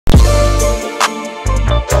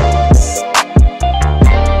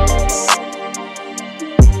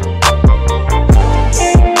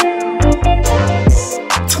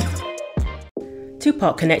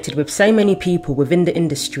Tupac connected with so many people within the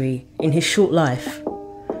industry in his short life.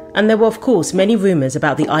 And there were of course many rumours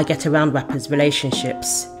about the I Get Around rappers'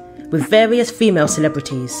 relationships with various female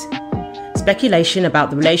celebrities. Speculation about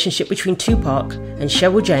the relationship between Tupac and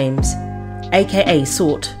Cheryl James, aka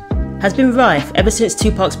Sort, has been rife ever since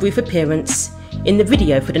Tupac's brief appearance in the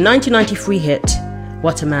video for the 1993 hit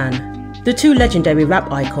Whatta Man. The two legendary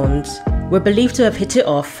rap icons were believed to have hit it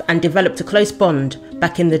off and developed a close bond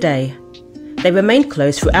back in the day. They remained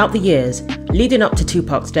close throughout the years leading up to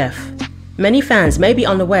Tupac's death. Many fans may be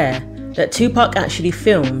unaware that Tupac actually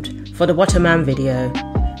filmed for the Whatta Man video.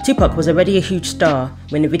 Tupac was already a huge star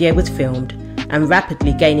when the video was filmed and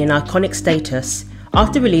rapidly gaining iconic status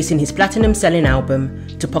after releasing his platinum-selling album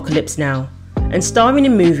Tupacalypse Now and starring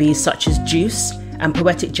in movies such as Juice and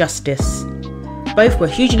Poetic Justice. Both were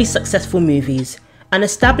hugely successful movies and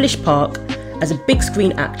established Pac as a big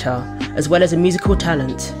screen actor as well as a musical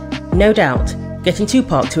talent. No doubt, getting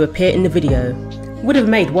Tupac to appear in the video would have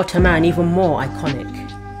made Whatta Man even more iconic.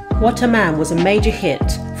 Whatta Man was a major hit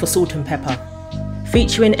for Salt and Pepper.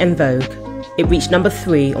 Featuring En Vogue, it reached number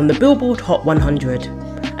 3 on the Billboard Hot 100,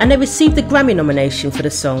 and they received a Grammy nomination for the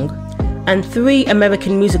song and 3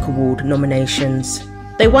 American Music Award nominations.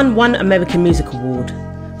 They won 1 American Music Award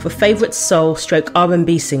for Favourite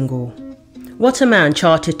Soul/R&B Single. Whatta Man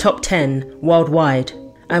charted top 10 worldwide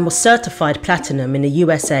and was certified platinum in the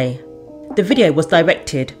USA. The video was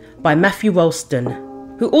directed by Matthew Rolston,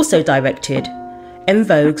 who also directed En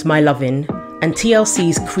Vogue's My Lovin' and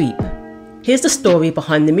TLC's Creep. Here's the story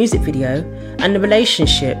behind the music video and the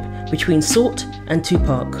relationship between Salt and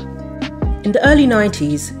Tupac. In the early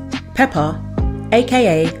 90s, Pepper,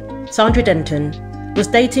 aka Sandra Denton, was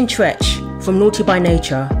dating Tretch from Naughty by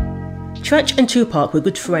Nature. Tretch and Tupac were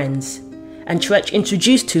good friends, and Tretch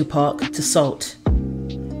introduced Tupac to Salt.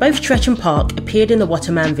 Both Tretch and Pac appeared in the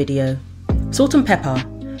Whatta Man video. Salt and Pepper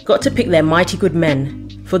got to pick their mighty good men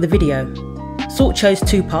for the video. Salt chose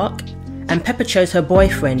Tupac, and Pepper chose her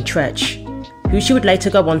boyfriend Tretch, who she would later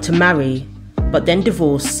go on to marry, but then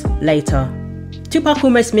divorce later. Tupac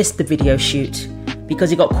almost missed the video shoot because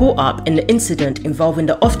he got caught up in the incident involving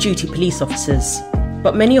the off-duty police officers,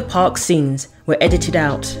 but many of Pac's scenes were edited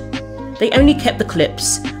out. They only kept the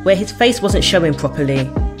clips where his face wasn't showing properly.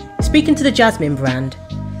 Speaking to the Jasmine brand,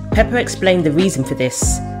 Pepper explained the reason for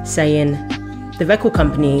this, saying, "The record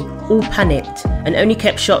company all panicked and only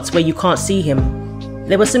kept shots where you can't see him.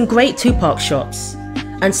 There were some great Tupac shots,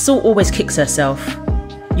 and Salt always kicks herself.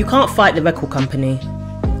 You can't fight the record company."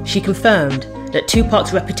 She confirmed that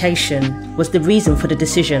Tupac's reputation was the reason for the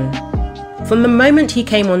decision. From the moment he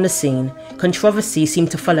came on the scene, controversy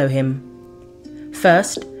seemed to follow him.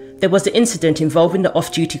 First, there was the incident involving the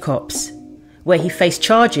off-duty cops, where he faced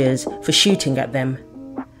charges for shooting at them.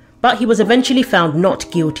 But he was eventually found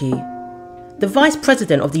not guilty. The Vice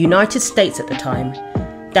President of the United States at the time,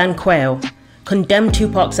 Dan Quayle, condemned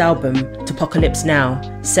Tupac's album Tupacalypse Now,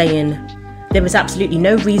 saying, "There is absolutely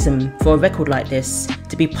no reason for a record like this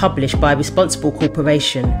to be published by a responsible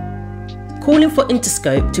corporation." Calling for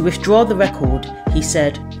Interscope to withdraw the record, he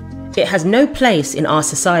said, "It has no place in our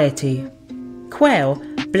society." Quayle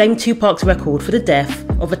blamed Tupac's record for the death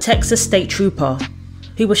of a Texas state trooper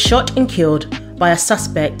who was shot and killed by a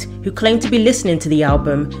suspect who claimed to be listening to the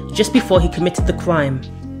album just before he committed the crime.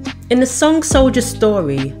 In the song Soldier's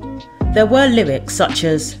Story, there were lyrics such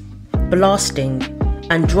as blasting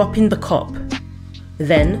and dropping the cop.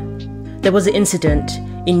 Then, there was an incident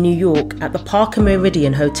in New York at the Park and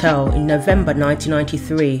Meridian Hotel in November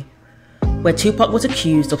 1993, where Tupac was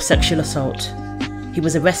accused of sexual assault. He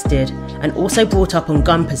was arrested and also brought up on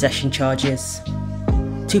gun possession charges.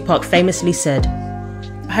 Tupac famously said,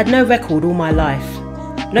 "I had no record all my life,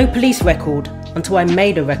 no police record until I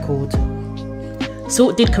made a record."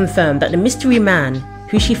 Salt did confirm that the mystery man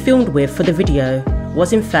who she filmed with for the video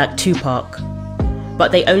was in fact Tupac,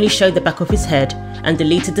 but they only showed the back of his head and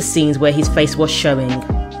deleted the scenes where his face was showing.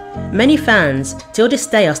 Many fans till this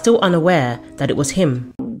day are still unaware that it was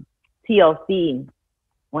him. TLC,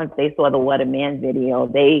 once they saw the Whatta Man video,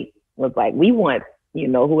 they was like, "We want,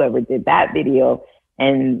 whoever did that video,"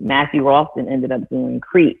 and Matthew Ralston ended up doing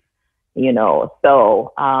Creep,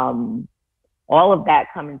 so all of that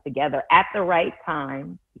coming together at the right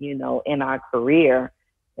time, in our career,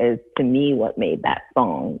 is to me what made that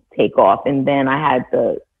song take off. And then I had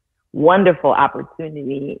the wonderful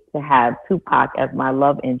opportunity to have Tupac as my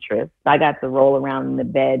love interest. I got to roll around in the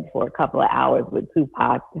bed for a couple of hours with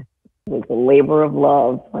Tupac. It was a labor of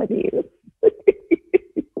love.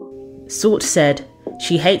 Salt said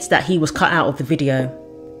she hates that he was cut out of the video,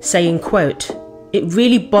 saying, quote, "It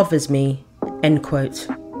really bothers me," end quote.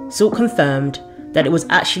 Salt confirmed that it was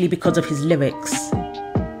actually because of his lyrics.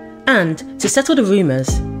 And to settle the rumours,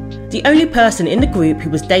 the only person in the group who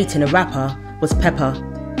was dating a rapper was Pepper.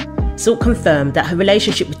 Salt confirmed that her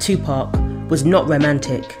relationship with Tupac was not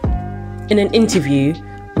romantic. In an interview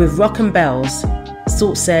with Rock and Bells,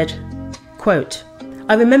 Salt said, quote,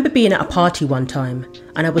 "I remember being at a party one time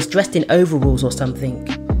and I was dressed in overalls or something,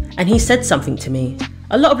 and he said something to me.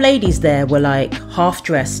 A lot of ladies there were like half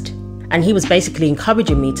dressed, and he was basically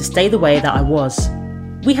encouraging me to stay the way that I was.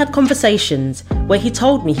 We had conversations where he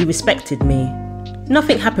told me he respected me.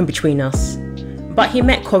 Nothing happened between us, but he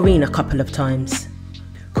met Corinne a couple of times."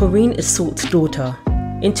 Corinne is Salt's daughter.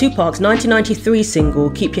 In Tupac's 1993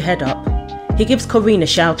 single, Keep Your Head Up, he gives Corinne a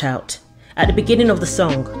shout out at the beginning of the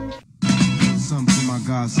song.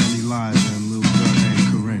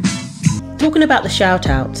 Talking about the shout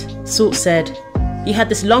out, Salt said, "He had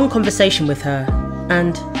this long conversation with her,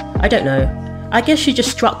 and I don't know, I guess she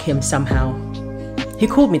just struck him somehow. He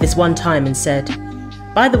called me this one time and said,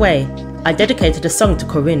 'By the way, I dedicated a song to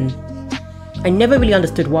Corinne. I never really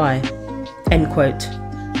understood why.'" End quote.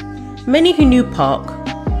 Many who knew Pac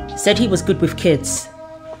said he was good with kids.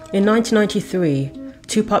 In 1993,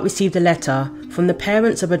 Tupac received a letter from the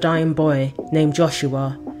parents of a dying boy named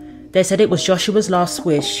Joshua. They said it was Joshua's last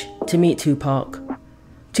wish to meet Tupac.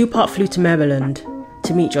 Tupac flew to Maryland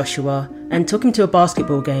to meet Joshua and took him to a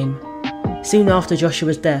basketball game. Soon after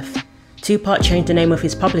Joshua's death, Tupac changed the name of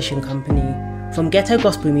his publishing company from Ghetto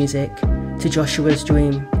Gospel Music to Joshua's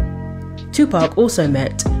Dream. Tupac also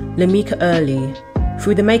met Lamika Early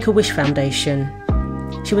through the Make-A-Wish Foundation.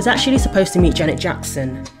 She was actually supposed to meet Janet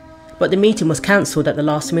Jackson, but the meeting was cancelled at the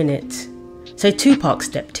last minute, so Tupac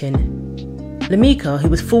stepped in. Lamika, who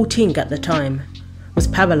was 14 at the time, was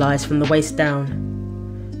paralysed from the waist down.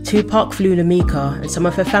 Tupac flew Lamika and some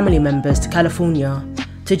of her family members to California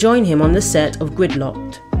to join him on the set of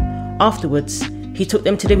Gridlocked. Afterwards, he took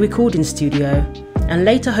them to the recording studio and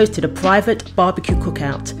later hosted a private barbecue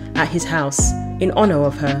cookout at his house in honour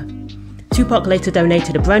of her. Tupac later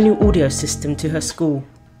donated a brand new audio system to her school,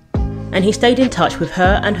 and he stayed in touch with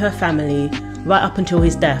her and her family right up until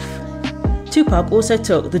his death. Tupac also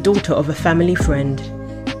took the daughter of a family friend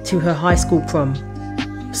to her high school prom.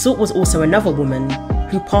 Salt was also another woman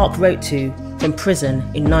who Pac wrote to from prison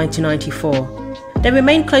in 1994. They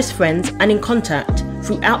remained close friends and in contact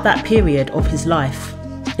throughout that period of his life.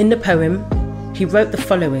 In the poem, he wrote the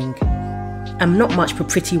following: "I'm not much for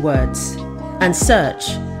pretty words, and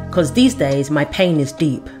search, 'cause these days my pain is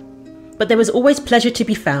deep. But there is always pleasure to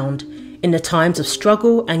be found in the times of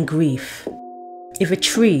struggle and grief. If a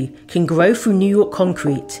tree can grow through New York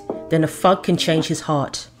concrete, then a thug can change his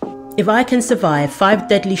heart. If I can survive 5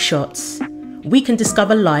 deadly shots, we can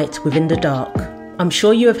discover light within the dark. I'm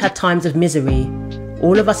sure you have had times of misery.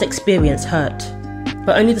 All of us experience hurt.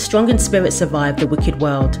 But only the strong in spirit survive the wicked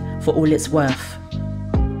world for all it's worth."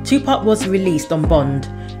 Tupac was released on bond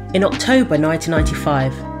in October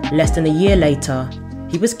 1995. Less than a year later,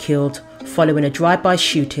 he was killed following a drive-by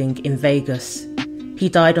shooting in Vegas. He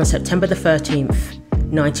died on September the 13th,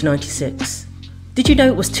 1996. Did you know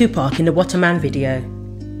it was Tupac in the Whatta Man video?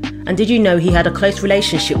 And did you know he had a close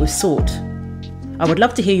relationship with Salt? I would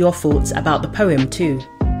love to hear your thoughts about the poem too.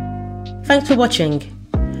 Thanks for watching.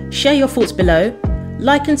 Share your thoughts below,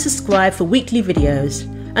 like and subscribe for weekly videos,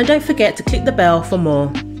 and don't forget to click the bell for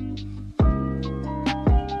more.